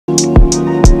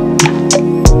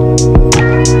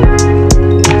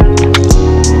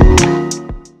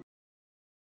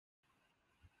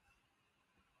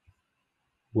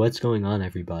What's going on,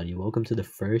 everybody? Welcome to the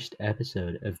first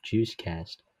episode of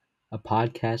JuicedCast, a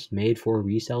podcast made for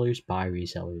resellers by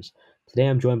resellers. Today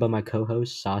I'm joined by my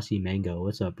co-host, Saucyy Mango.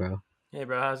 What's up, bro? Hey,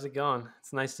 bro, how's it going?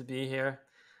 It's nice to be here.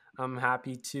 I'm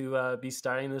happy to be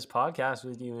starting this podcast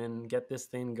with you and get this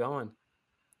thing going.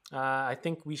 I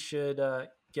think we should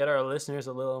get our listeners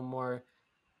a little more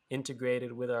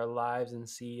integrated with our lives and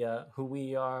see who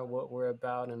we are, what we're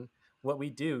about, and what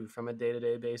we do from a day to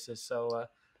day basis. So,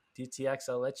 DTX,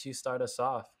 I'll let you start us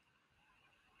off.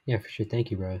 Yeah, for sure.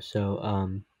 Thank you, bro.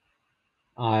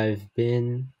 I've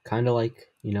been kind of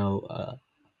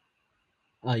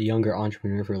a younger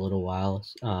entrepreneur for a little while.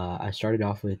 I started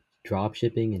off with drop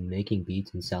shipping and making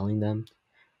beats and selling them.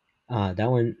 That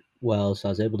went well, so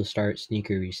I was able to start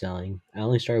sneaker reselling. I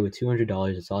only started with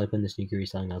 $200. That's all I put in the sneaker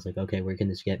reselling. I was like, okay, where can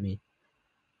this get me?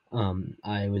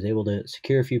 I was able to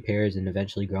secure a few pairs and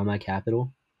eventually grow my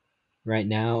capital. Right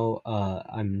now,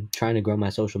 I'm trying to grow my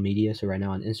social media. So right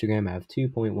now on Instagram, I have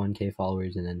 2.1K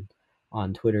followers, and then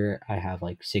on Twitter, I have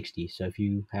like 60. So if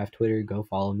you have Twitter, go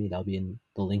follow me. That'll be in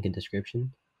the link in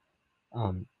description.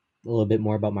 A little bit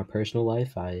more about my personal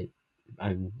life.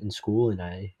 I'm in school and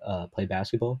I play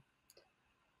basketball.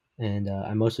 And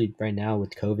I mostly right now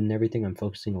with COVID and everything, I'm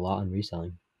focusing a lot on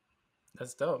reselling.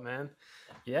 That's dope, man.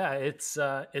 Yeah,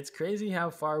 it's crazy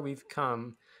how far we've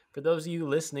come. For those of you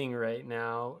listening right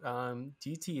now,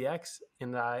 DTX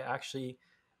and I actually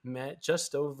met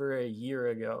just over a year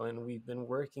ago, and we've been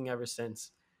working ever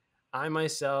since. I'm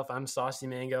Saucyy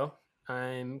Mango.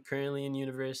 I'm currently in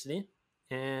university,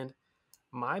 and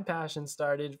my passion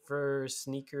started for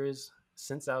sneakers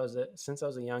since I was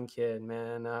a young kid.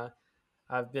 Man,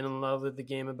 I've been in love with the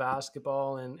game of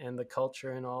basketball and the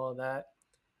culture and all of that.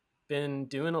 Been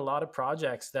doing a lot of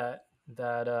projects that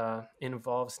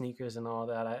involve sneakers and all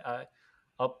that.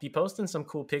 I'll be posting some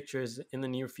cool pictures in the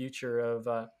near future of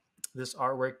this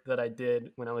artwork that I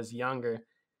did when I was younger.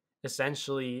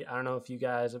 Essentially, I don't know if you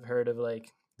guys have heard of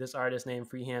like this artist named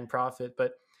Freehand Profit,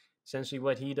 but essentially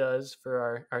what he does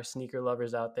for our sneaker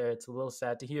lovers out there, it's a little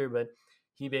sad to hear, but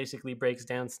he basically breaks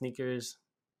down sneakers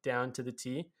down to the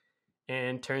T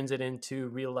and turns it into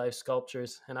real life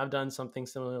sculptures. And I've done something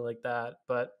similar like that.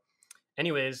 But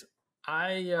anyways,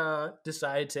 I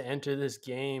decided to enter this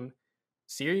game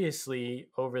seriously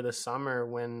over the summer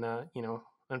when,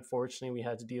 unfortunately we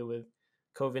had to deal with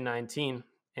COVID-19.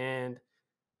 And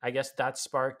I guess that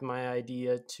sparked my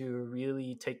idea to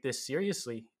really take this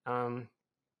seriously.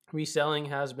 Reselling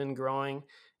has been growing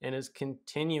and is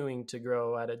continuing to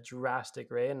grow at a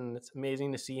drastic rate. And it's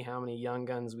amazing to see how many young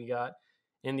guns we got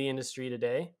in the industry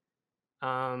today.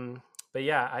 Um, but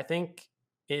yeah, I think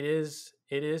it is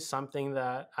something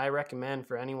that I recommend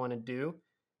for anyone to do.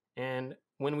 And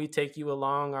when we take you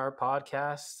along our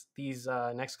podcast these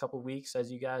next couple of weeks,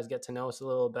 as you guys get to know us a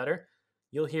little better,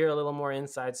 you'll hear a little more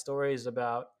inside stories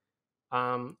about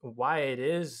why it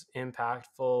is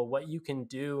impactful, what you can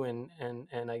do,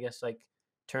 and I guess like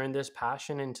turn this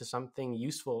passion into something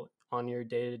useful on your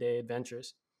day to day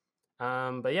adventures.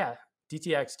 But yeah,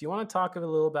 DTX, do you want to talk a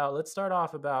little about? Let's start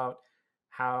off about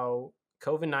how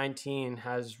COVID-19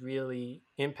 has really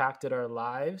impacted our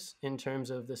lives in terms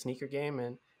of the sneaker game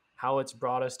and how it's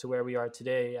brought us to where we are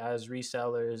today as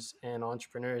resellers and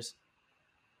entrepreneurs.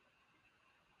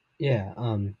 Yeah.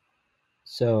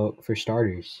 So for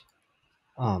starters,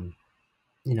 um,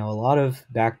 a lot of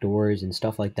backdoors and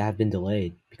stuff like that have been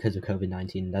delayed because of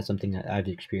COVID-19. That's something that I've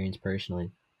experienced personally.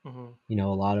 Hmm. A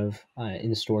lot of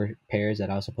in-store pairs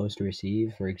that I was supposed to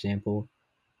receive, for example,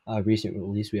 a recent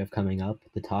release we have coming up,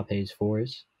 the Top Haze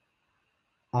 4s.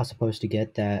 I was supposed to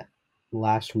get that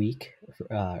last week,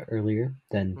 earlier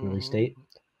than release date, Hmm.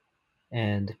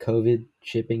 and COVID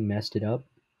shipping messed it up.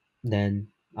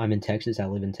 Then I'm in Texas. I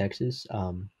live in Texas.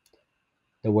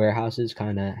 The warehouses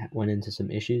kind of went into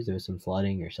some issues. There was some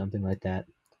flooding or something like that,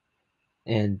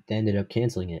 and they ended up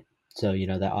canceling it. So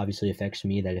that obviously affects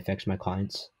me. That affects my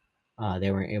clients.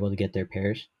 They weren't able to get their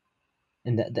pairs,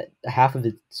 and that half of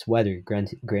it's weather,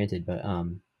 granted, but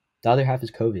the other half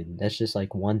is COVID. That's just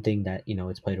like one thing that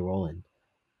it's played a role in.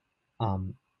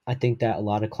 Um, I think that a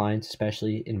lot of clients,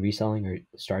 especially in reselling, are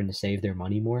starting to save their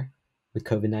money more with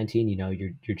COVID-19.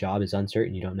 Your job is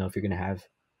uncertain. You don't know if you're gonna have,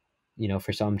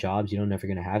 for some jobs, you don't know if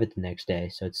you're gonna have it the next day.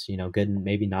 So it's good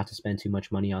maybe not to spend too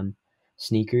much money on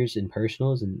sneakers and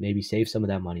personals and maybe save some of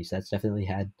that money. So that's definitely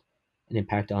had an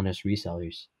impact on us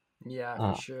resellers. Yeah, for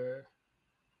Uh, sure.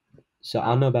 so I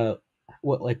don't know Um, about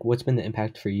what's been the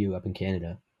impact for you up in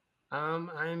Canada.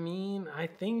 I mean, I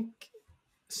think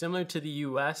similar to the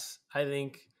US, I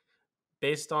think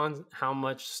based on how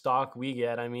much stock we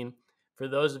get, I mean, for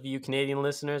those of you Canadian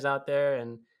listeners out there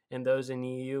and those in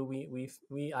EU,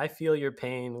 we I feel your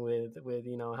pain with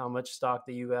how much stock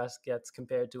the US gets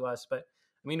compared to us. But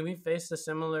I mean, we faced a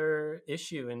similar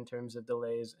issue in terms of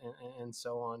delays and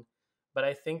so on. But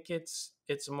I think it's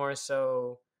more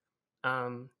so,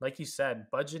 like you said,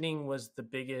 budgeting was the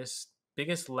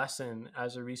biggest lesson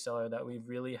as a reseller that we've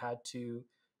really had to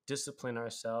discipline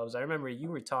ourselves. I remember you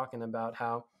were talking about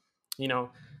how, you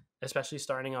know, especially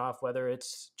starting off, whether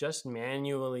it's just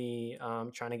manually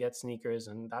trying to get sneakers,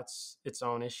 and that's its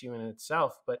own issue in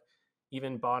itself, but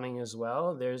even botting as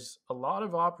well, there's a lot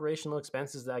of operational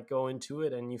expenses that go into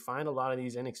it, and you find a lot of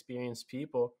these inexperienced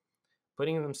people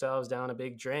putting themselves down a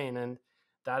big drain. And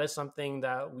that is something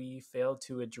that we fail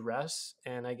to address,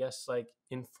 and I guess like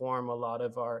inform a lot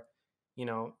of our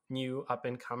new up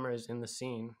and comers in the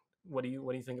scene. What do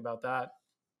you think about that?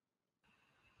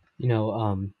 You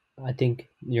know, I think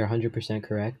you're 100%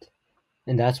 correct.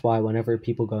 And that's why whenever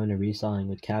people go into reselling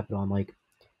with capital, I'm like,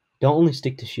 don't only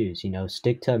stick to shoes,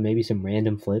 stick to maybe some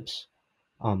random flips,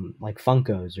 like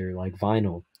Funkos or like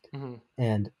vinyl. Hmm.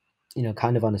 And,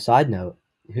 kind of on a side note,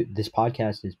 this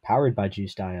podcast is powered by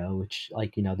Juiced.io, which,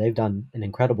 like, they've done an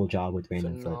incredible job with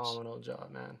random flips. Phenomenal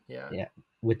job, man. Yeah. Yeah,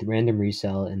 with random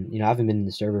resell. And, I haven't been in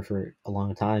the server for a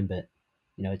long time, but,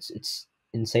 it's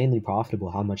insanely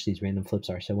profitable how much these random flips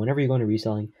are. So whenever you're going to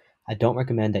reselling, I don't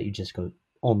recommend that you just go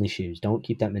only shoes. Don't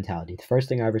keep that mentality. The first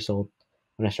thing I ever sold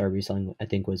when I started reselling, I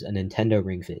think, was a Nintendo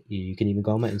Ring Fit. You can even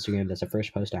go on my Instagram. That's the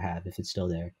first post I have if it's still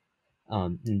there.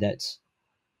 And that's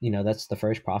the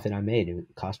first profit I made. It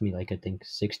cost me like I think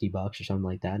 $60 or something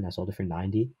like that, and I sold it for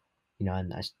 90.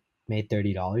 And I made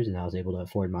 $30, and I was able to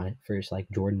afford my first like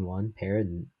Jordan 1 pair,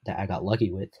 and that I got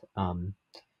lucky with.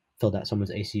 Filled out someone's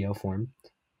ACO form,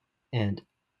 and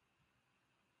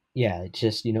yeah, it's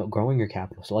just growing your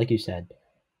capital. So like you said,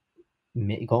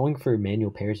 going for manual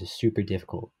pairs is super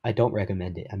difficult. I don't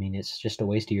recommend it. I mean, it's just a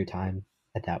waste of your time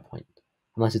at that point,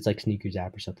 unless it's like Sneakers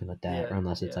app or something like that, or Yeah.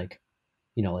 unless it's Yeah. like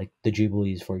like the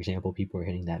Jubilees, for example, people are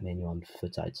hitting that manual on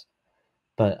foot sides.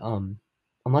 But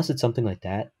unless it's something like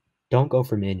that, don't go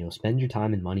for manual. Spend your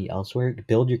time and money elsewhere.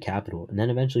 Build your capital, and then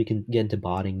eventually you can get into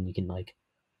botting. You can like,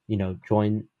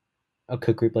 join a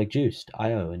cook group like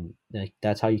Juiced.io, and like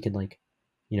that's how you can like,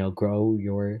 grow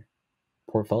your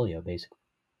portfolio basically.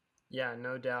 Yeah,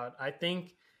 no doubt. I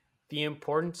think the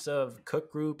importance of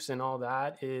cook groups and all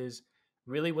that is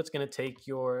really what's going to take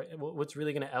what's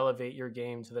really going to elevate your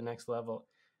game to the next level.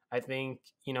 I think,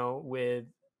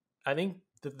 I think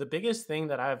the biggest thing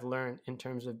that I've learned in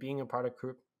terms of being a part of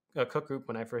a cook group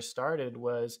when I first started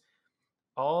was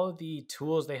all the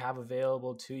tools they have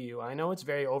available to you. I know it's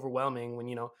very overwhelming when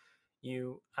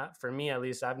for me at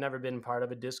least, I've never been part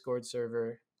of a Discord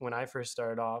server when I first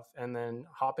started off, and then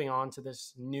hopping onto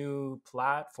this new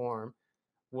platform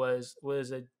was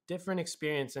a different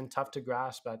experience and tough to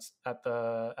grasp at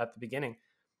the beginning.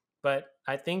 But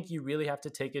I think you really have to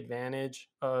take advantage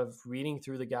of reading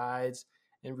through the guides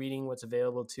and reading what's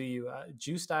available to you.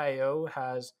 Juiced.io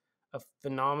has a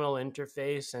phenomenal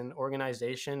interface and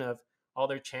organization of all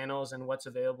their channels and what's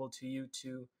available to you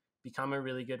to become a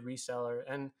really good reseller.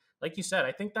 And like you said,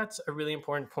 I think that's a really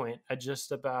important point.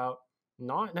 Just about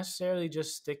not necessarily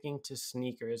just sticking to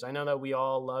sneakers. I know that we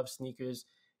all love sneakers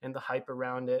and the hype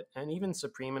around it, and even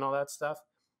Supreme and all that stuff.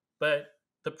 But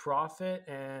the profit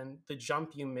and the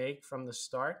jump you make from the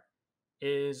start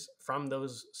is from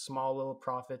those small little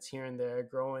profits here and there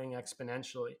growing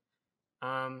exponentially.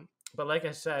 But like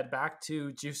I said, back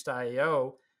to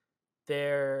Juiced.io,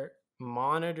 their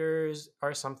monitors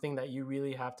are something that you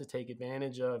really have to take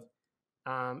advantage of,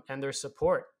 and their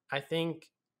support. I think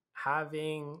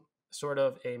having sort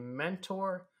of a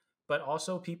mentor, but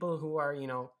also people who are,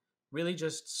 really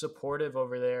just supportive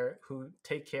over there, who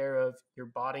take care of your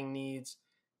botting needs,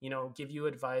 give you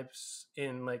advice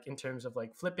in terms of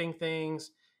like flipping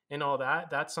things and all that.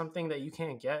 That's something that you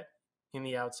can't get in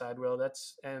the outside world.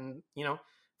 And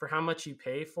for how much you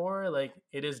pay for, like,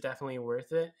 it is definitely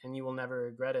worth it, and you will never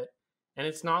regret it. And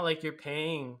it's not like you're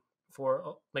paying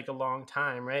for like a long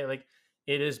time, right? Like,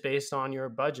 it is based on your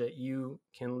budget. You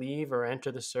can leave or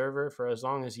enter the server for as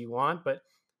long as you want, but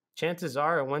chances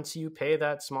are once you pay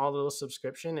that small little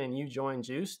subscription and you join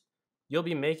Juiced, you'll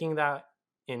be making that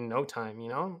in no time,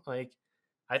 Like,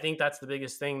 I think that's the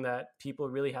biggest thing that people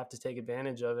really have to take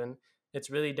advantage of, and it's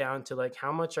really down to like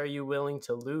how much are you willing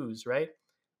to lose, right?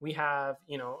 We have,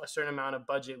 a certain amount of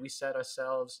budget we set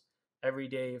ourselves every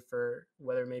day for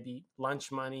whether maybe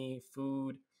lunch money,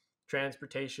 food,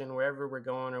 transportation, wherever we're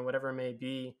going or whatever it may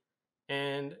be.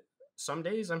 And some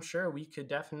days I'm sure we could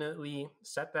definitely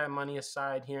set that money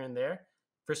aside here and there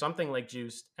for something like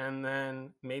Juiced, and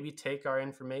then maybe take our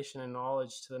information and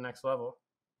knowledge to the next level.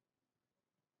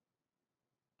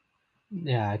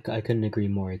 Yeah, I couldn't agree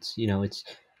more. It's it's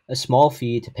a small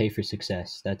fee to pay for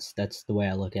success. That's the way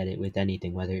I look at it with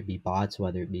anything, whether it be bots,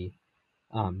 whether it be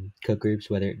cook groups,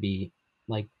 whether it be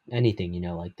like anything,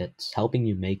 like that's helping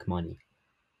you make money.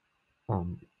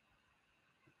 Um,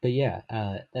 but yeah,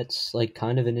 that's like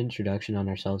kind of an introduction on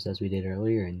ourselves as we did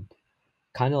earlier, and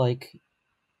kind of like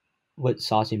what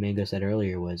Saucy Mango said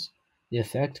earlier was the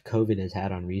effect COVID has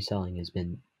had on reselling has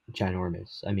been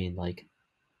ginormous. I mean, like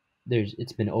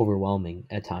it's been overwhelming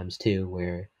at times too,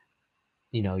 where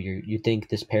you think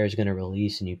this pair is going to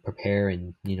release and you prepare,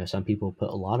 and some people put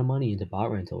a lot of money into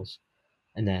bot rentals,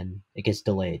 and then it gets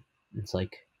delayed. It's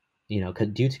like due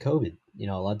to COVID, a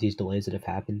lot of these delays that have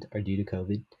happened are due to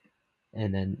COVID,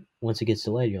 and then once it gets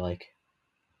delayed, you're like,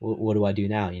 what do I do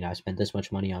now? I spent this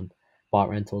much money on bot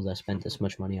rentals. I spent this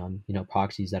much money on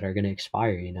proxies that are going to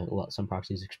expire. Some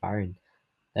proxies expire, and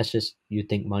that's just, you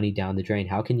think, money down the drain.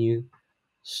 How can you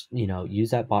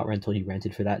use that bot rental you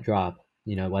rented for that drop,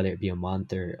 whether it be a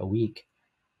month or a week,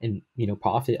 and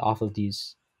profit off of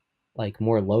these like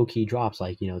more low key drops,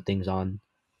 like things on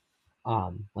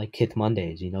like Kith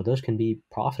Mondays. Those can be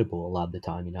profitable a lot of the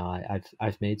time.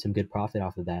 I've made some good profit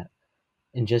off of that,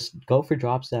 and just go for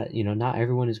drops that not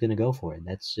everyone is going to go for, and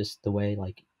that's just the way.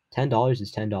 Like $10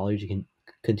 is $10. You can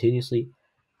continuously,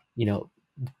 you know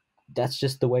that's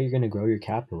just the way you're going to grow your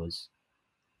capital. Is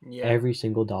Yeah, every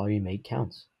single dollar you make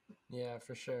counts. yeah,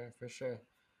 for sure, for sure.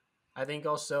 I think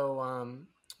also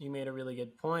you made a really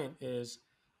good point is,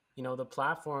 the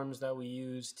platforms that we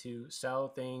use to sell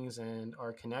things and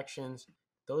our connections,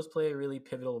 those play a really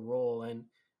pivotal role. And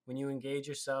when you engage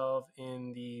yourself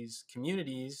in these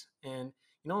communities, and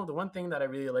the one thing that I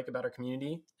really like about our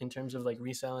community in terms of like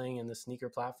reselling and the sneaker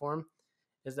platform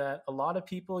is that a lot of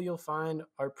people you'll find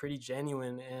are pretty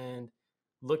genuine and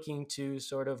looking to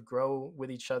sort of grow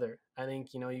with each other. I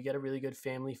think, you get a really good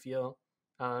family feel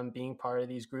being part of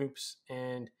these groups,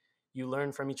 and you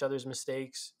learn from each other's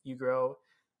mistakes, you grow.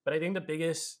 But I think the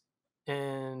biggest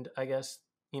and I guess,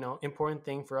 important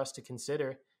thing for us to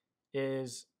consider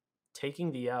is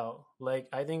taking the L. Like,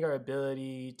 I think our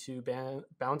ability to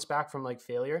bounce back from like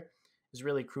failure is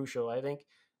really crucial. I think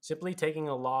simply taking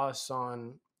a loss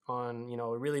on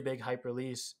a really big hype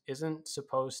release isn't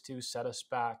supposed to set us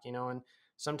back, and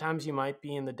sometimes you might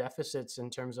be in the deficits in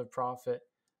terms of profit,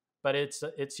 but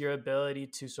it's your ability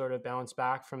to sort of bounce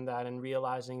back from that and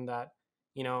realizing that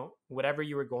whatever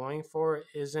you were going for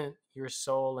isn't your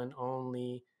sole and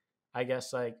only, I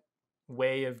guess, like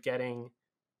way of getting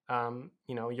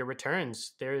your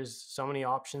returns. There's so many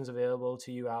options available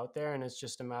to you out there, and it's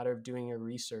just a matter of doing your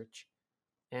research.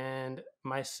 And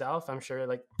myself, I'm sure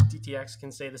like DTX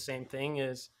can say the same thing,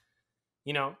 is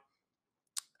you know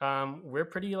we're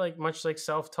pretty like much like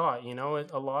self-taught.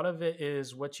 A lot of it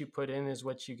is what you put in is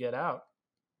what you get out.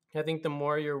 I think the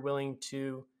more you're willing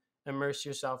to immerse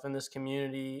yourself in this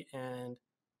community and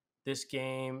this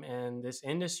game and this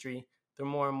industry, the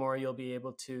more and more you'll be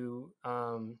able to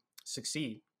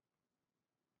succeed.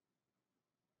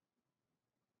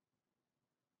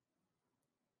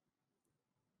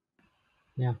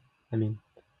 Yeah, I mean,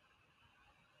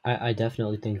 I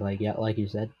definitely think, like, yeah, like you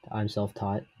said, I'm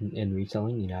self-taught in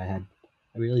reselling. I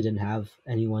really didn't have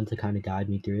anyone to kind of guide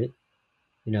me through it.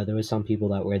 There was some people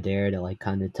that were there to like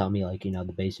kind of tell me, like,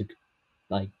 the basic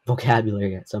like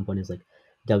vocabulary at some point is like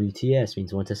WTS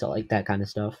means want to sell, like that kind of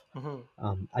stuff.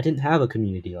 Hmm. I didn't have a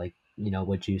community like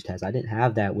what Juiced has. I didn't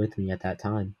have that with me at that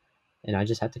time, and I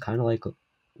just had to kind of like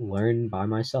learn by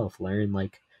myself. Learn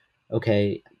like,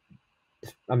 okay,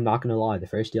 I'm not gonna lie, the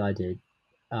first deal I did,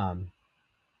 um,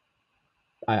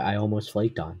 I almost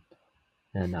flaked on.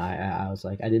 And I was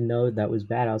like, I didn't know that was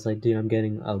bad. I was like, dude, I'm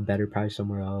getting a better price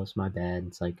somewhere else. My bad.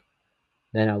 It's like,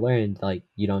 then I learned, like,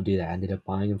 you don't do that. I ended up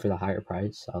buying them for the higher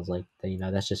price. I was like,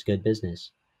 that's just good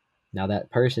business. Now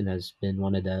that person has been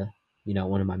one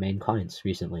of my main clients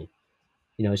recently.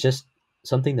 It's just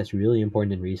something that's really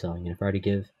important in reselling. And if I were to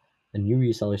give a new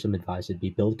reseller some advice, it'd be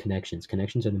build connections.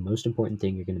 Connections are the most important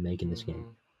thing you're going to make in this game, Hmm.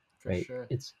 For right? sure.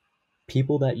 It's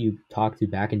people that you talked to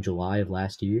back in July of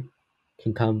last year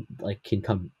can come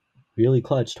really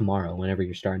clutch tomorrow whenever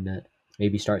you're starting to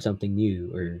maybe start something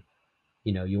new, or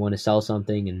you want to sell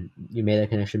something and you made that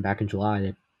connection back in July.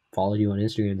 They followed you on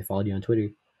Instagram, they followed you on Twitter.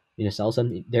 Sell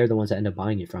something. They're the ones that end up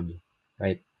buying it from you,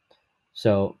 right?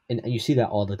 So, and you see that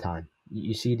all the time.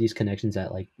 You see these connections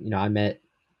that, like, I met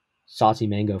Saucyy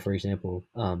Mango, for example,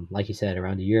 like you said,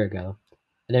 around a year ago.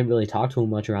 I didn't really talk to him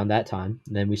much around that time.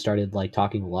 And then we started like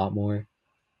talking a lot more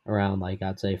around, like,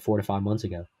 I'd say 4 to 5 months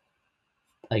ago.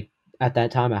 Like, at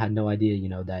that time, I had no idea,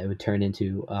 that it would turn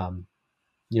into,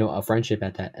 a friendship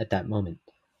at that moment.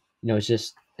 It's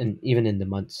just and even in the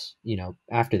months,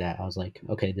 after that, I was like,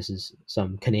 okay, this is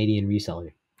some Canadian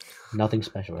reseller, nothing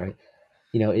special, right?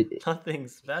 It Nothing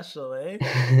special, eh?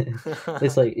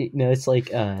 it's like,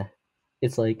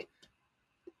 it's like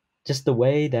just the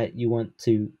way that you want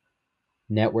to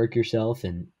network yourself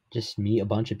and just meet a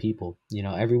bunch of people.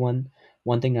 Everyone.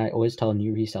 One thing I always tell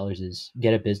new resellers is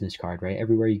get a business card, right?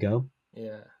 Everywhere you go,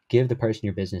 Yeah. give the person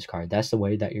your business card. That's the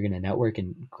way that you're going to network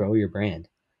and grow your brand.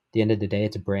 At the end of the day,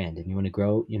 it's a brand, and you want to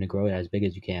grow it as big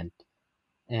as you can.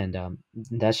 And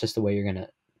that's just the way you're going to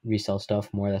resell stuff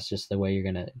more. That's just the way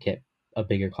you're going to get a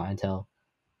bigger clientele.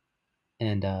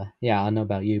 And yeah, I don't know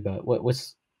about you, but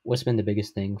what's been the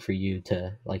biggest thing for you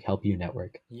to like help you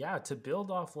network? Yeah, to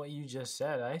build off what you just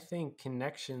said, I think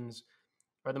connections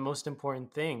are the most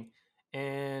important thing.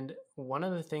 And one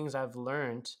of the things I've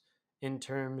learned in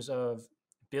terms of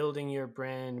building your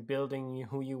brand, building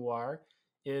who you are,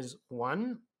 is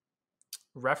one,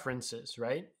 references,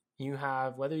 right? You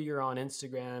have, whether you're on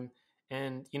Instagram,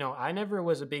 and I never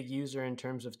was a big user in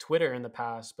terms of Twitter in the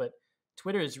past, but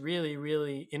Twitter is really,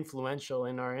 really influential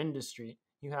in our industry.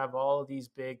 You have all these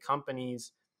big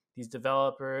companies, these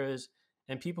developers,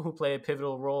 and people who play a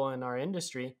pivotal role in our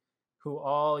industry who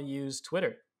all use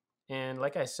Twitter. And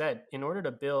like I said, in order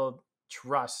to build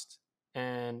trust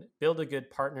and build a good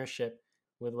partnership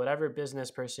with whatever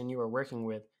business person you are working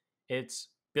with, it's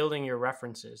building your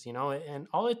references, and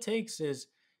all it takes is,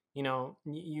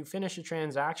 you finish a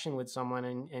transaction with someone,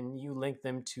 and you link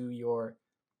them to your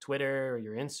Twitter or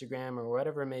your Instagram or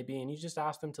whatever it may be, and you just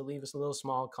ask them to leave us a little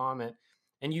small comment,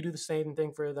 and you do the same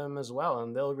thing for them as well,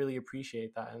 and they'll really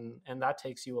appreciate that, and that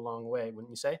takes you a long way, wouldn't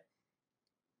you say?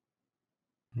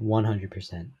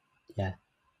 100%. Yeah,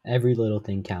 every little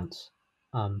thing counts.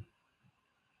 Um,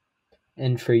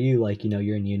 and for you, like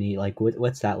you're in uni. Like,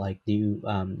 what's that like? Do you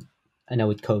I know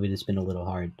with COVID, it's been a little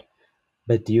hard,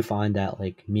 but do you find that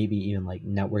like maybe even like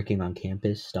networking on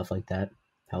campus, stuff like that,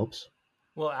 helps?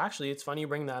 Well, actually, it's funny you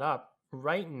bring that up.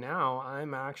 Right now,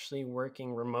 I'm actually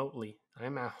working remotely.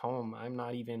 I'm at home. I'm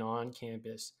not even on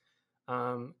campus.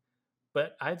 Um,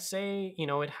 but I'd say,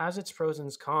 it has its pros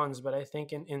and cons, but I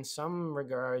think in some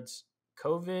regards,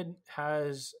 COVID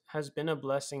has been a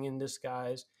blessing in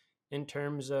disguise in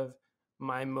terms of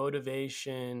my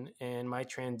motivation and my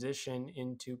transition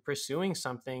into pursuing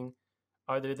something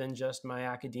other than just my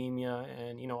academia.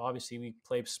 And obviously we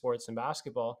play sports and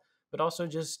basketball, but also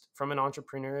just from an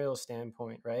entrepreneurial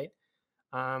standpoint, right?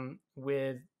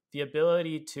 With the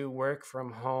ability to work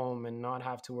from home and not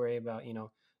have to worry about,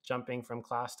 jumping from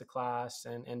class to class,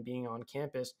 and being on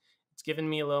campus, it's given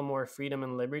me a little more freedom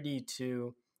and liberty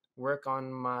to work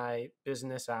on my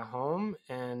business at home,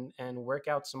 and work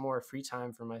out some more free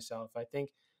time for myself. I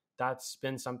think that's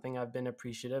been something I've been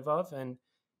appreciative of. And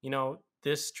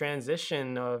this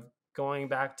transition of going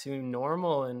back to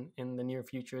normal in the near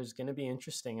future is going to be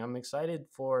interesting. I'm excited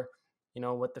for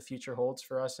what the future holds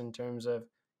for us in terms of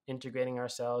integrating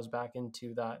ourselves back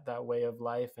into that way of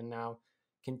life, and now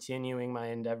continuing my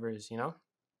endeavors.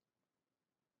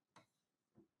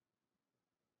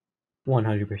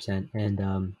 100%.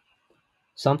 And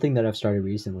something that I've started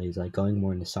recently is like going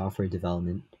more into software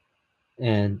development.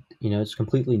 And it's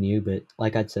completely new, but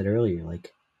like I said earlier,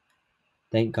 like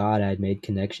thank God I had made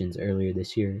connections earlier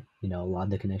this year. A lot of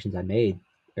the connections I made,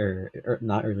 or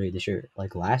not earlier this year,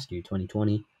 like last year,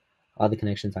 2020, a lot of the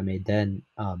connections I made then,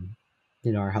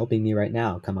 are helping me right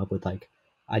now come up with like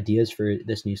ideas for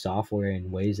this new software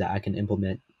and ways that I can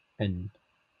implement and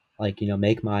like,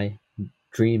 make my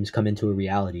dreams come into a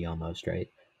reality almost, right?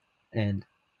 And,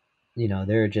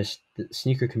 they're just, the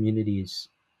sneaker community is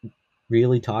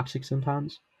really toxic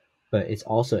sometimes, but it's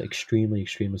also extremely,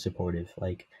 extremely supportive.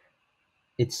 Like,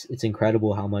 it's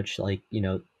incredible how much like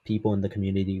people in the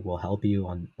community will help you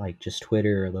on like just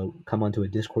Twitter, or they'll come onto a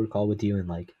Discord call with you and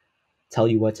like tell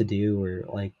you what to do, or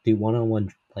like do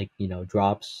one-on-one like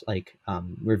drops, like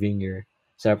reviewing your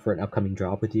setup for an upcoming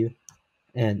drop with you,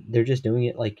 and they're just doing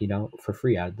it like for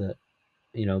free out of the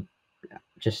you know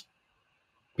just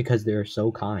because they're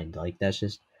so kind. Like that's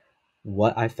just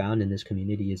what I found in this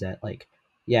community, is that like,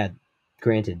 yeah,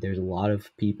 granted there's a lot of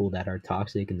people that are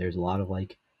toxic, and there's a lot of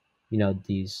like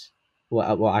these, what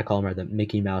I call them are the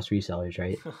Mickey Mouse resellers,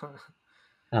 right?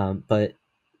 But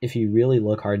if you really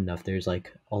look hard enough, there's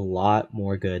like a lot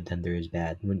more good than there is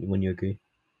bad. When you agree?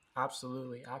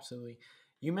 Absolutely, absolutely.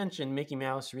 You mentioned Mickey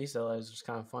Mouse resellers, which is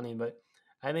kind of funny, but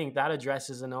I think that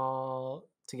addresses an all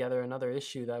together another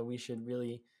issue that we should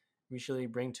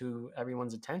bring to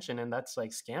everyone's attention, and that's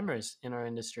like scammers in our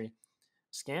industry.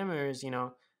 Scammers,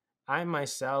 I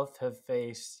myself have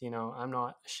faced, I'm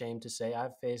not ashamed to say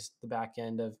I've faced the back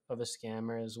end of a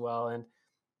scammer as well. And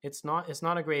it's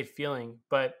not a great feeling.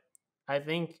 But I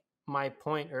think my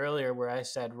point earlier where I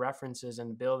said references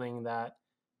and building that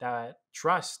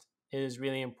trust is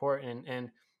really important.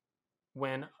 And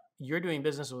when you're doing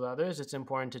business with others, it's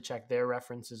important to check their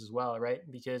references as well, right?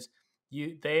 Because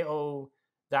they owe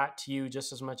that to you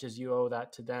just as much as you owe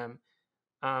that to them.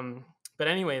 um, but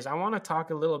anyways, I want to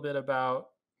talk a little bit about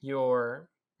your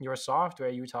your software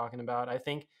you were talking about. I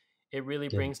think it really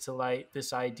Yeah. brings to light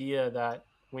this idea that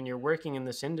when you're working in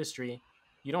this industry,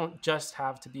 you don't just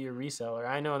have to be a reseller.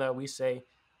 I know that we say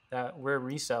that we're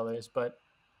resellers, but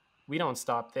we don't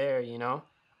stop there, you know?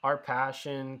 Our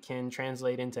passion can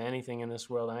translate into anything in this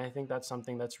world. And I think that's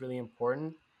something that's really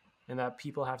important and that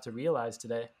people have to realize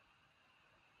today.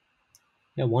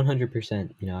 Yeah,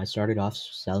 100%. I started off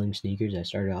selling sneakers. I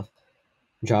started off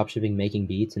drop shipping, making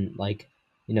beats, and like,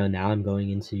 now I'm going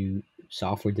into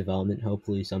software development.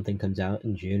 Hopefully, something comes out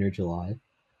in June or July.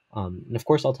 And of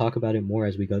course, I'll talk about it more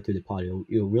as we go through the pod.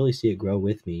 You'll really see it grow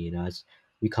with me, as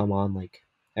we come on like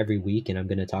every week, and I'm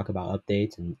going to talk about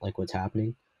updates and like what's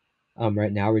happening.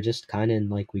 Right now, we're just kind of in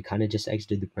like we kind of just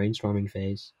exited the brainstorming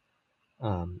phase,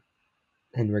 um,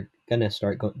 and we're gonna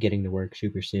start getting to work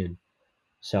super soon.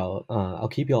 So I'll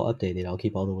keep you all updated. I'll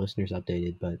keep all the listeners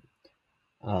updated, but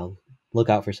uh, look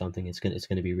out for something. It's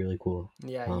gonna be really cool.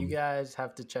 Yeah, you Um, guys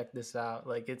have to check this out.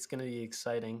 Like, it's going to be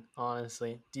exciting,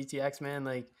 honestly. DTX, man,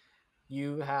 like,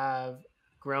 you have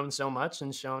grown so much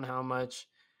and shown how much,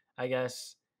 I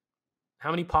guess,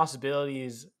 how many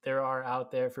possibilities there are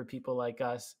out there for people like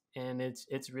us. And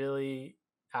it's really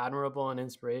admirable and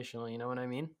inspirational. You know what I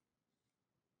mean?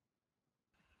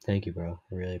 Thank you, bro.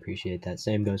 I really appreciate that.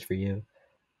 Same goes for you.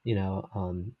 You know,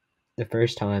 um, the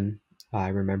first time I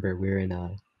remember we were in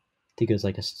I think it was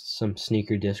like some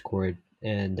sneaker Discord,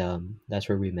 and that's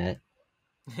where we met.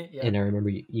 Yeah. And I remember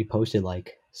you posted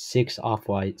like six off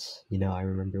whites. I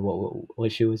remember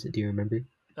what shoe was it? Do you remember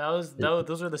the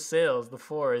Those were the sales, the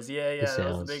fours. Yeah, the yeah, that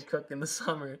was the big sales? cook in the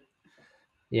summer.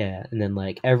 Yeah, and then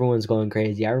like everyone's going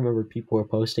crazy. I remember people were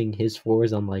posting his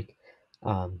fours on like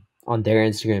on their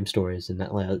Instagram stories, and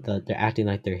that like they're acting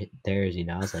like they're theirs.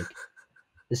 I was like,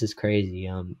 this is crazy.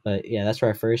 But yeah, that's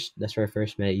where I first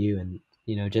met you, and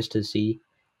just to see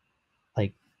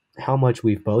like how much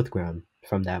we've both grown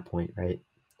from that point, right?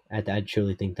 I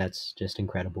truly think that's just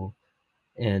incredible,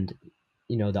 and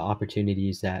the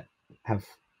opportunities that have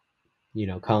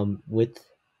come with,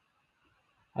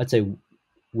 I'd say,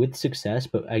 with success,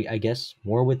 but I guess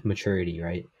more with maturity,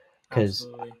 right? Because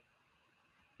Absolutely.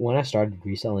 when I started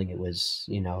reselling, it was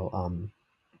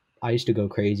I used to go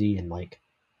crazy and like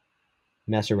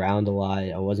mess around a lot.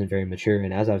 I wasn't very mature,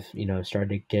 and as I've started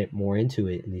to get more into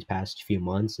it in these past few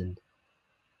months, and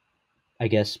I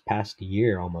guess past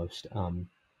year almost,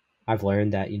 I've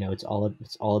learned that it's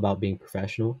all about being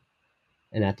professional,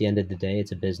 and at the end of the day,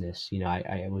 it's a business.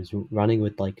 I was running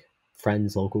with like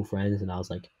friends, local friends, and I was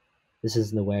like, this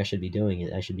isn't the way I should be doing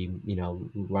it. I should be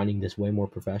running this way more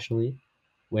professionally,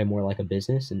 way more like a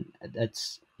business, and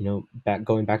that's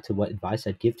going back to what advice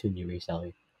I'd give to a new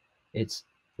reseller. It's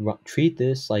treat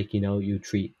this like you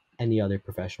treat any other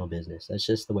professional business. That's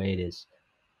just the way it is.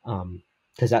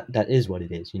 Because that is what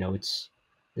it is. It's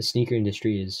the sneaker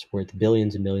industry is worth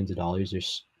billions and millions of dollars.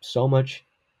 There's so much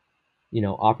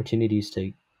opportunities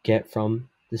to get from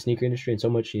the sneaker industry, and so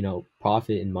much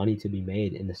profit and money to be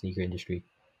made in the sneaker industry.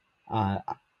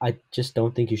 I just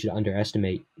don't think you should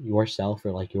underestimate yourself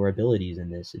or like your abilities in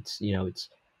this.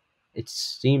 It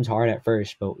seems hard at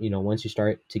first, but once you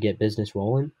start to get business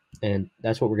rolling, and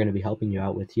that's what we're going to be helping you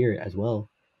out with here as well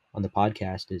on the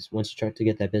podcast, is once you start to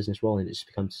get that business rolling, it just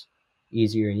becomes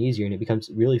easier and easier, and it becomes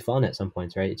really fun at some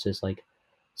points, right? It's just like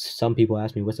some people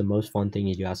ask me, what's the most fun thing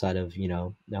you do outside of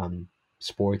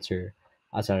sports or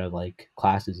outside of like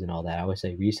classes and all that? I always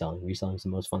say reselling. Reselling is the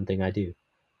most fun thing I do,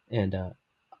 and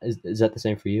is that the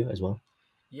same for you as well?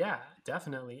 Yeah,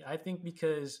 definitely. I think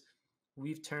because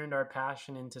we've turned our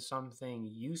passion into something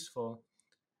useful,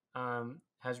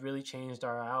 has really changed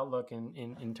our outlook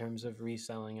in terms of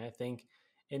reselling. I think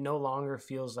it no longer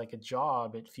feels like a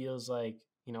job. It feels like,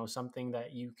 something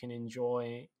that you can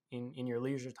enjoy in your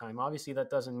leisure time. Obviously, that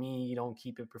doesn't mean you don't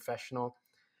keep it professional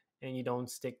and you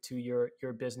don't stick to your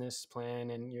business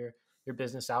plan and your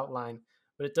business outline,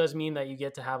 but it does mean that you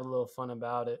get to have a little fun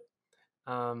about it.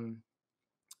 Um,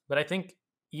 but I think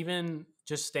even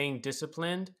just staying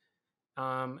disciplined,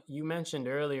 you mentioned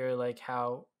earlier, like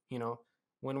how,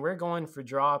 when we're going for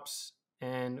drops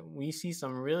and we see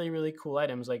some really, really cool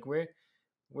items, like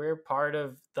we're part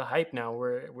of the hype now.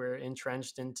 We're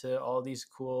entrenched into all these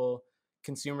cool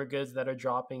consumer goods that are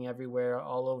dropping everywhere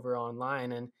all over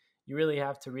online. And you really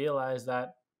have to realize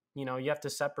that, you have to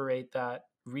separate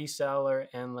reseller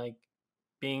and like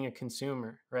being a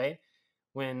consumer, right?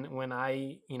 When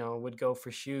I, would go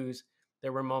for shoes,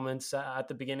 there were moments at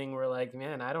the beginning where like,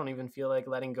 man, I don't even feel like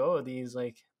letting go of these.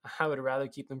 Like I would rather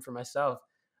keep them for myself.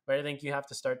 But I think you have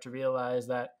to start to realize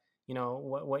that,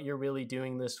 what you're really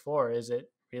doing this for. Is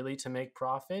it really to make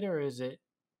profit, or is it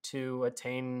to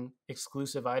attain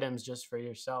exclusive items just for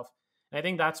yourself? And I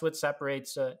think that's what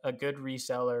separates a good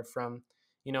reseller from,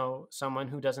 someone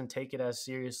who doesn't take it as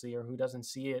seriously, or who doesn't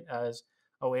see it as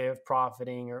a way of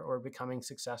profiting, or becoming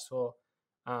successful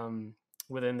um,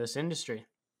 within this industry.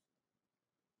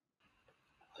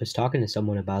 I was talking to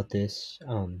someone about this,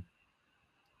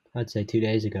 I'd say 2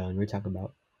 days ago, and we are talking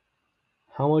about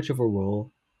how much of a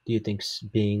role do you think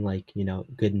being like,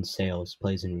 good in sales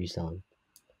plays in reselling?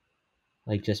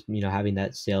 Like just, having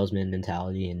that salesman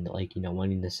mentality and like,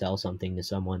 wanting to sell something to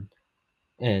someone.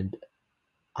 And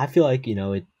I feel like,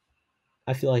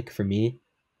 I feel like for me,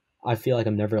 I feel like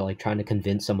I'm never like trying to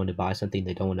convince someone to buy something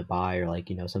they don't want to buy or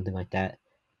like, something like that.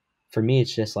 For me,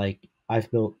 it's just like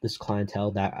I've built this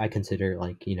clientele that I consider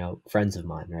like, friends of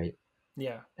mine, right?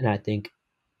 Yeah. And I think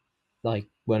like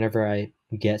whenever I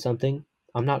get something,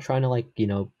 I'm not trying to like,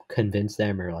 convince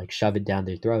them or like shove it down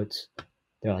their throats.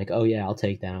 They're like, "Oh yeah, I'll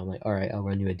take that." I'm like, "All right, I'll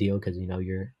run you a deal because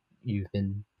you've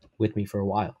been with me for a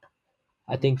while."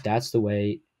 I Mhm. think that's the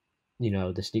way,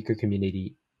 the sneaker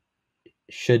community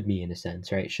should be in a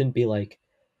sense, right? It shouldn't be like,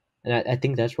 and I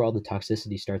think that's where all the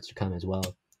toxicity starts to come as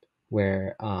well,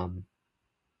 where a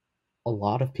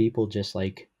lot of people just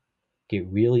like get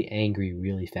really angry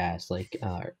really fast. Like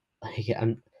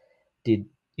I'm dude,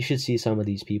 you should see some of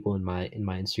these people in my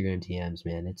Instagram DMs,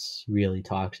 man. It's really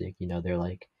toxic. They're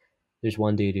like, there's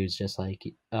one dude who's just like,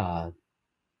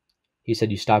 he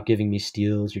said, "You stop giving me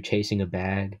steals. You're chasing a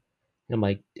bag." And I'm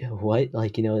like, what?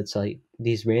 Like, it's like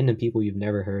these random people you've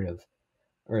never heard of,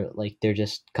 or like they're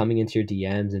just coming into your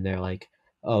DMs and they're like,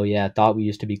 "Oh yeah, I thought we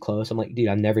used to be close." I'm like, dude,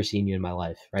 I've never seen you in my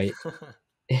life, right?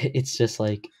 It's just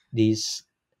like these.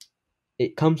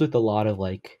 It comes with a lot of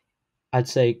like, I'd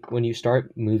say when you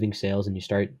start moving sales and you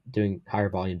start doing higher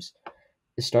volumes,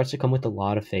 it starts to come with a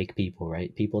lot of fake people,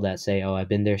 right? People that say, "Oh, I've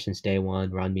been there since day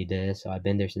one, run me this." "Oh, I've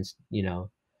been there since,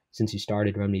 since you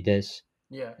started, run me this."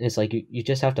 Yeah. And it's like you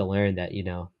just have to learn that,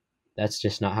 that's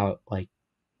just not how like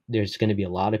there's going to be a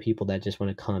lot of people that just want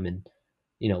to come and,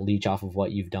 leech off of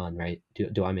what you've done, right?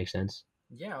 Do I make sense?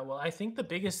 Yeah, well, I think the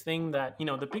biggest thing that,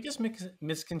 the biggest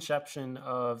misconception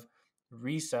of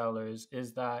resellers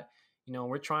is that,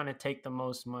 we're trying to take the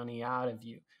most money out of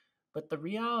you. But the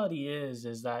reality is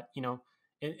that,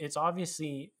 it's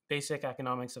obviously basic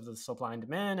economics of the supply and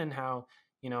demand, and how,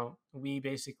 we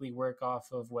basically work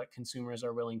off of what consumers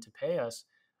are willing to pay us.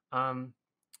 Um,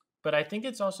 but I think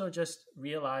it's also just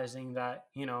realizing that,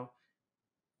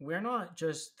 we're not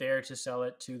just there to sell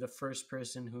it to the first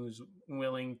person who's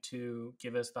willing to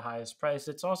give us the highest price.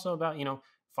 It's also about,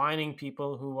 finding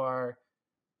people who are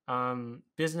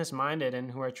business minded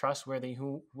and who are trustworthy,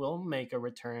 who will make a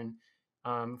return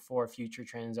for future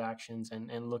transactions,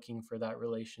 and looking for that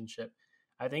relationship.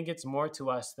 I think it's more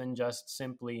to us than just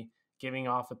simply giving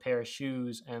off a pair of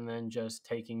shoes and then just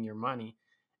taking your money.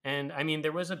 And I mean,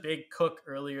 there was a big cook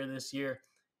earlier this year.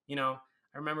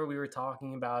 I remember we were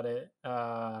talking about it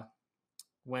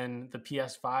when the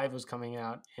PS5 was coming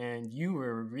out, and you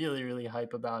were really really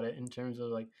hype about it in terms of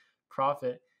like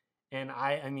profit. And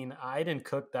I mean, I didn't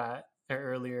cook that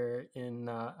earlier in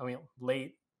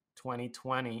late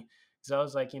 2020, because I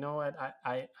was like, you know what,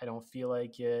 I don't feel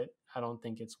like it. I don't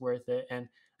think it's worth it. And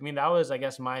I mean, that was, I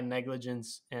guess, my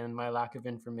negligence and my lack of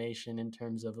information in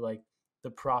terms of like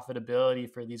the profitability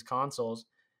for these consoles.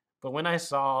 But when I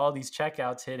saw all these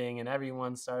checkouts hitting and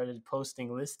everyone started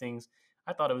posting listings,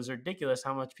 I thought it was ridiculous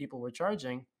how much people were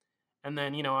charging. And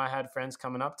then, I had friends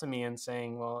coming up to me and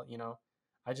saying, "Well,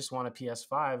 I just want a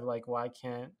PS5. Like, why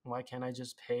can't I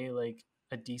just pay like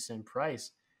a decent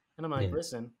price?" And I'm like, Yeah.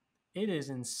 "Listen, it is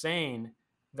insane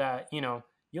that,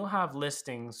 you'll have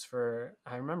listings for,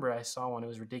 I remember I saw one, it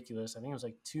was ridiculous. I think it was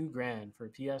like 2 grand for a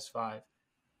PS5.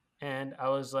 And I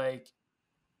was like,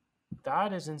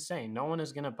 that is insane. No one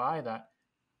is going to buy that.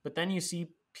 But then you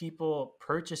see people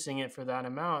purchasing it for that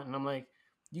amount, and I'm like,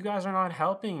 you guys are not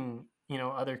helping,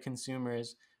 other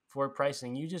consumers for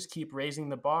pricing. You just keep raising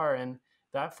the bar, and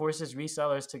that forces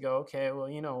resellers to go, okay, well,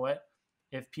 you know what?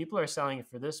 If people are selling it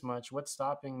for this much, what's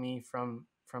stopping me from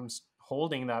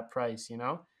holding that price,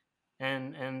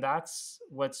 And that's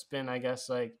what's been, I guess,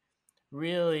 like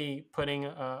really putting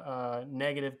a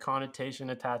negative connotation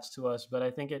attached to us. But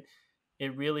I think it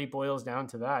really boils down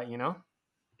to that.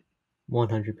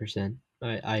 100%.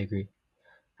 I agree.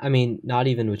 I mean, not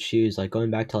even with shoes, like going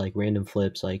back to like random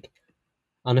flips, like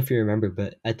I don't know if you remember,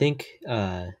 but I think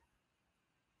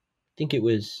it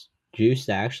was Juice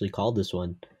that actually called this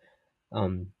one.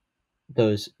 Um,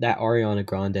 those that Ariana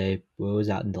Grande, what was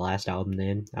out in the last album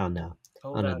name? I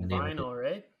Oh, don't know the that name of it. vinyl,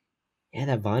 right? Yeah,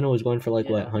 that vinyl was going for like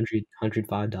what Yeah. 100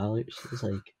 $105. It's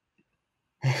like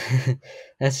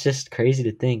that's just crazy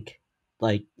to think.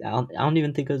 Like I don't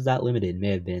even think it was that limited. It may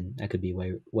have been. I could be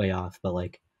way off, but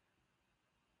like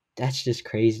that's just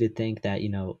crazy to think that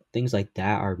things like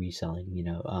that are reselling.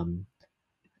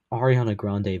 Ariana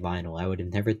Grande vinyl. I would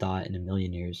have never thought in a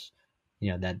million years,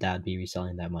 that would be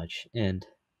reselling that much, and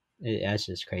that's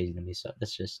just crazy to me. So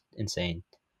that's just insane.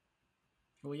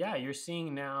 Well, yeah, you're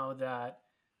seeing now that,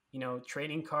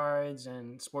 trading cards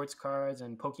and sports cards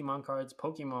and Pokemon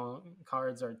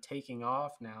cards are taking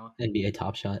off now. NBA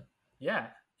Top Shot.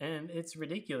 Yeah, and it's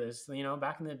ridiculous.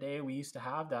 Back in the day we used to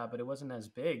have that, but it wasn't as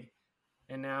big.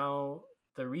 And now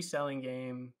the reselling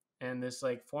game and this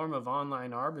like form of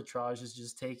online arbitrage is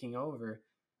just taking over.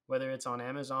 Whether it's on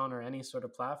Amazon or any sort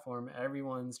of platform,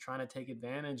 everyone's trying to take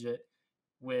advantage of it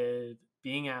with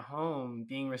being at home,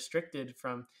 being restricted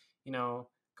from, you know,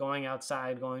 going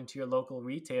outside, going to your local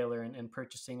retailer and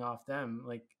purchasing off them.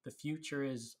 Like the future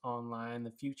is online,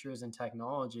 the future is in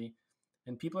technology,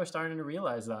 and people are starting to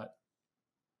realize that.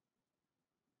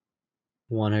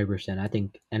 100%. I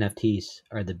think NFTs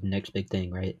are the next big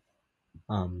thing, right?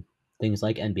 Um, Things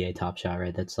like NBA Top Shot,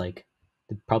 right? That's like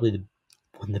probably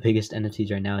one of the biggest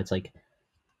NFTs right now. It's like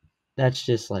that's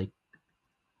just like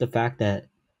the fact that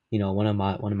one of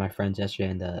my friends yesterday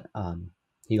in the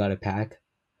he got a pack.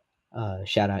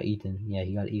 Shout out Ethan. Yeah,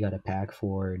 he got a pack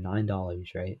for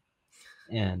 $9, right?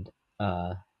 And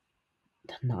uh,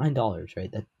 $9,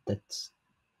 right? That's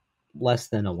less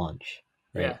than a lunch,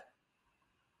 Yeah. right?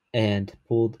 And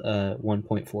pulled a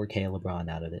 1.4K LeBron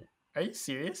out of it. Are you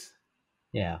serious?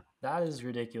 Yeah, That is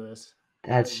ridiculous.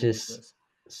 That is that's just ridiculous.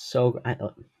 so.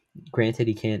 Granted,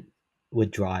 he can't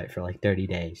withdraw it for like 30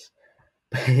 days,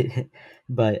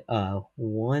 but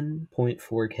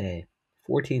 1.4K,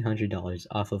 $1,400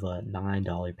 off of a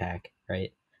 $9 pack,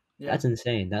 right? Yeah. That's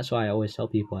insane. That's why I always tell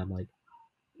people, I'm like,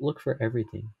 look for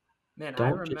everything. Man,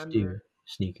 I Don't just do remember.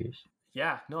 sneakers.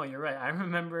 Yeah, no, you're right. I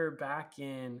remember back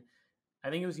in, I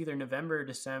think it was either November or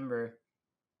December,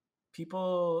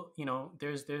 people,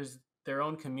 there's their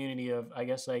own community of, I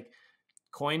guess, like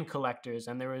coin collectors,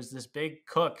 and there was this big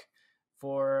cook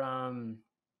for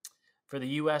for the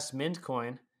US mint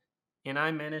coin, and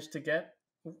I managed to get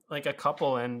like a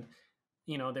couple, and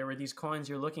there were these coins,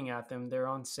 you're looking at them, they're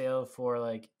on sale for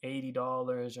like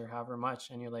 $80 or however much,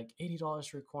 and you're like, $80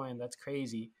 for a coin, that's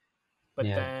crazy. But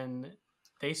Yeah, then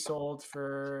they sold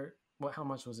for what? How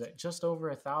much was it? Just over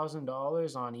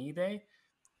 $1,000 on eBay,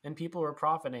 and people were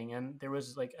profiting. And there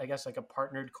was like, I guess, like a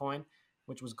partnered coin,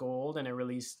 which was gold, and it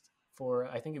released for,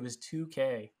 I think it was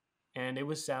 2K, and it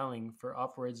was selling for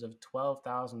upwards of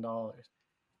 $12,000.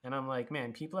 And I'm like,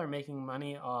 man, people are making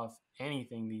money off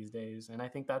anything these days, and I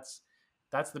think that's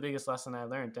the biggest lesson I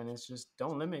learned. And it's just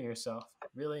don't limit yourself.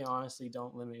 Really, honestly,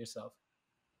 don't limit yourself.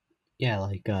 yeah.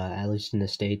 Like at least in the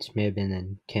states, may have been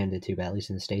in Canada too, but at least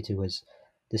in the states, it was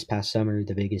this past summer.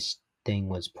 The biggest thing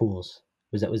was pools.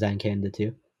 Was that in Canada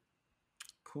too?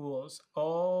 Pools.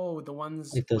 Oh, the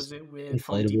ones, Like those was it with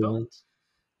Home inflatable Depot? ones.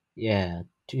 Yeah,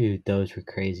 dude, those were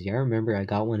crazy. I remember I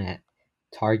got one at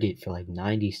Target for like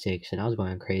 96, and I was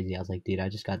going crazy. I was like, dude, I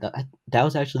just got that. That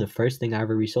was actually the first thing I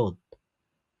ever resold.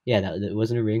 Yeah, that it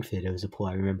wasn't a ring fit. It was a pool.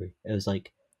 I remember. It was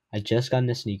like I just got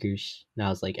into sneakers. And I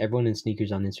was like, everyone in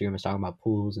sneakers on Instagram was talking about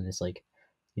pools, and it's like,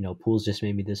 pools just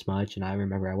made me this much. And I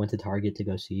remember I went to Target to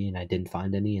go see, and I didn't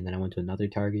find any. And then I went to another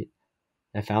Target,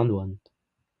 and I found one,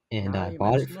 and Now I that you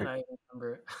bought it mention it, for I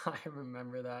remember. I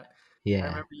remember that. I yeah.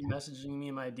 remember you messaging me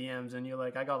in my DMs, and you're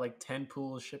like, "I got like 10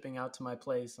 pools shipping out to my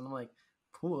place," and I'm like,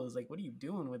 "Pools? Like, what are you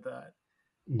doing with that?"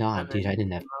 Nah, And then dude, I you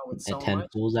didn't have came out with at so 10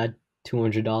 much. pools. I had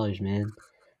 $200, man.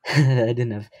 I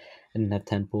didn't have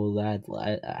 10 pools. I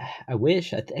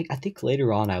wish. I think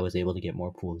later on I was able to get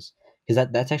more pools because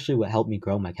that's actually what helped me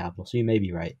grow my capital. So you may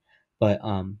be right, but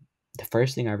the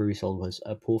first thing I ever resold was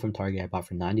a pool from Target I bought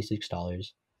for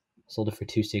 $96. Sold it for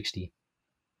 260.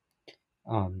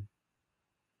 Um,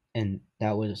 and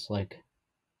that was like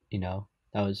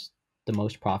that was the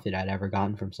most profit I'd ever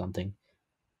gotten from something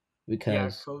Yeah,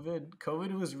 because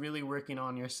COVID was really working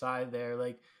on your side there.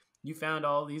 Like, you found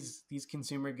all these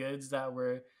consumer goods that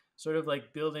were sort of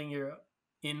like building your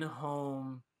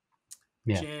in-home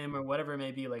yeah, gym or whatever it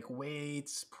may be, like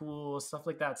weights, pools, stuff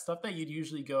like that, stuff that you'd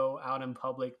usually go out in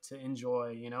public to enjoy.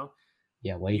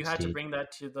 yeah, You weights, had to dude. bring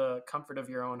that to the comfort of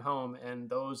your own home, and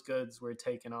those goods were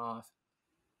taken off.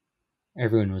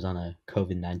 Everyone was on a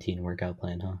COVID-19 workout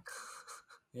plan, huh?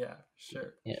 Yeah,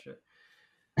 sure, Yeah. sure.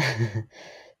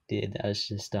 Dude, that was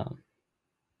just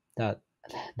that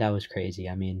that was crazy.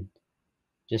 I mean,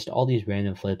 just all these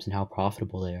random flips and how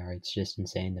profitable they are. It's just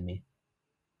insane to me.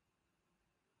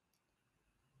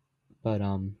 But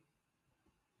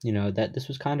that this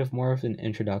was kind of more of an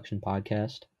introduction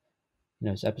podcast.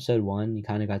 It's episode 1. You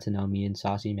kind of got to know me and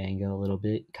Saucyy Mango a little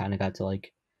bit. Kind of got to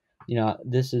like,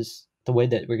 this is the way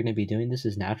that we're going to be doing this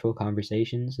is natural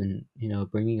conversations and,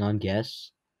 bringing on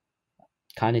guests,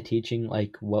 kind of teaching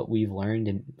like what we've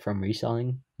learned from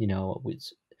reselling,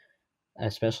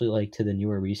 especially like to the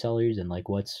newer resellers and like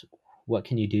what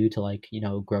can you do to like,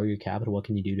 grow your capital? What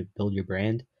can you do to build your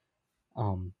brand?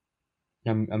 Um,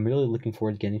 I'm really looking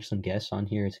forward to getting some guests on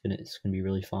here. It's gonna be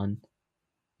really fun,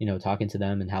 talking to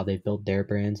them and how they've built their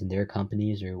brands and their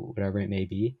companies or whatever it may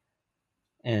be.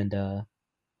 And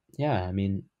yeah, I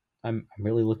mean, I'm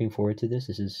really looking forward to this.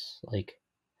 This is like,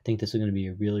 I think this is gonna be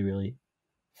a really really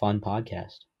fun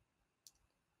podcast.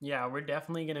 Yeah, we're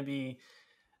definitely going to be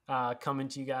coming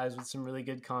to you guys with some really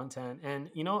good content.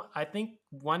 And, I think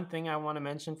one thing I want to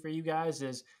mention for you guys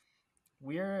is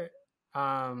we're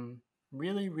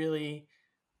really, really,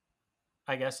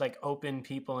 I guess, like open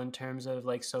people in terms of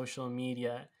like social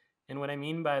media. And what I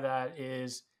mean by that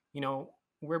is,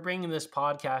 we're bringing this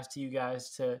podcast to you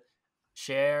guys to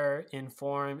share,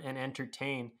 inform, and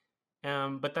entertain.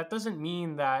 But that doesn't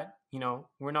mean that,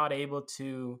 we're not able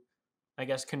to, I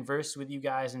guess, converse with you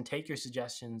guys and take your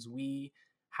suggestions. We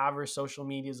have our social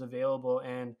medias available.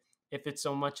 And if it's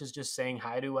so much as just saying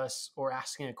hi to us or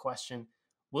asking a question,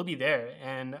 we'll be there.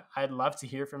 And I'd love to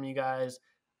hear from you guys.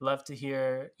 Love to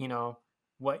hear,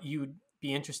 what you'd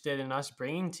be interested in us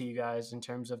bringing to you guys in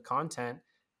terms of content.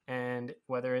 And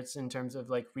whether it's in terms of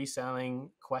like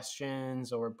reselling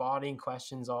questions or botting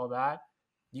questions, all that,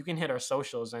 you can hit our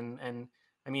socials. And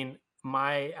I mean,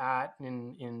 my at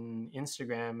in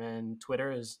Instagram and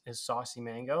Twitter is Saucyy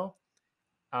Mango,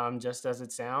 just as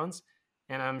it sounds.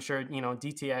 And I'm sure,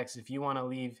 DTX, if you want to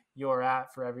leave your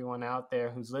at for everyone out there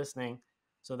who's listening,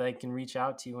 so they can reach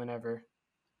out to you whenever.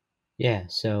 Yeah,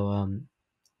 so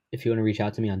if you want to reach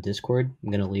out to me on Discord,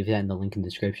 I'm gonna leave that in the link in the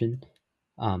description.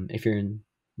 If you're in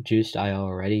Juiced.io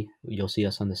already, you'll see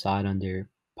us on the side under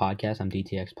podcast. I'm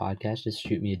DTX Podcast. Just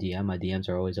shoot me a DM. My DMs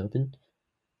are always open.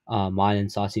 Mine and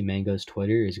Saucyy Mango's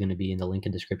Twitter is going to be in the link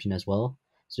in the description as well.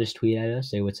 So just tweet at us,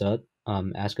 say what's up,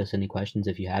 ask us any questions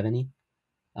if you have any,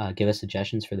 give us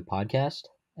suggestions for the podcast,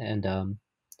 and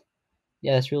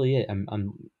yeah, that's really it.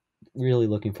 I'm really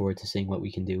looking forward to seeing what we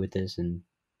can do with this and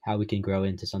how we can grow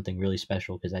into something really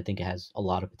special because I think it has a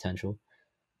lot of potential.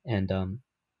 And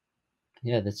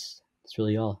yeah, that's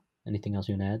really all. Anything else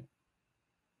you want to add?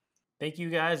 Thank you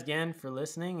guys again for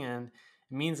listening, and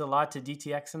it means a lot to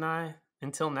DTX and I.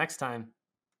 Until next time,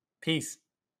 peace.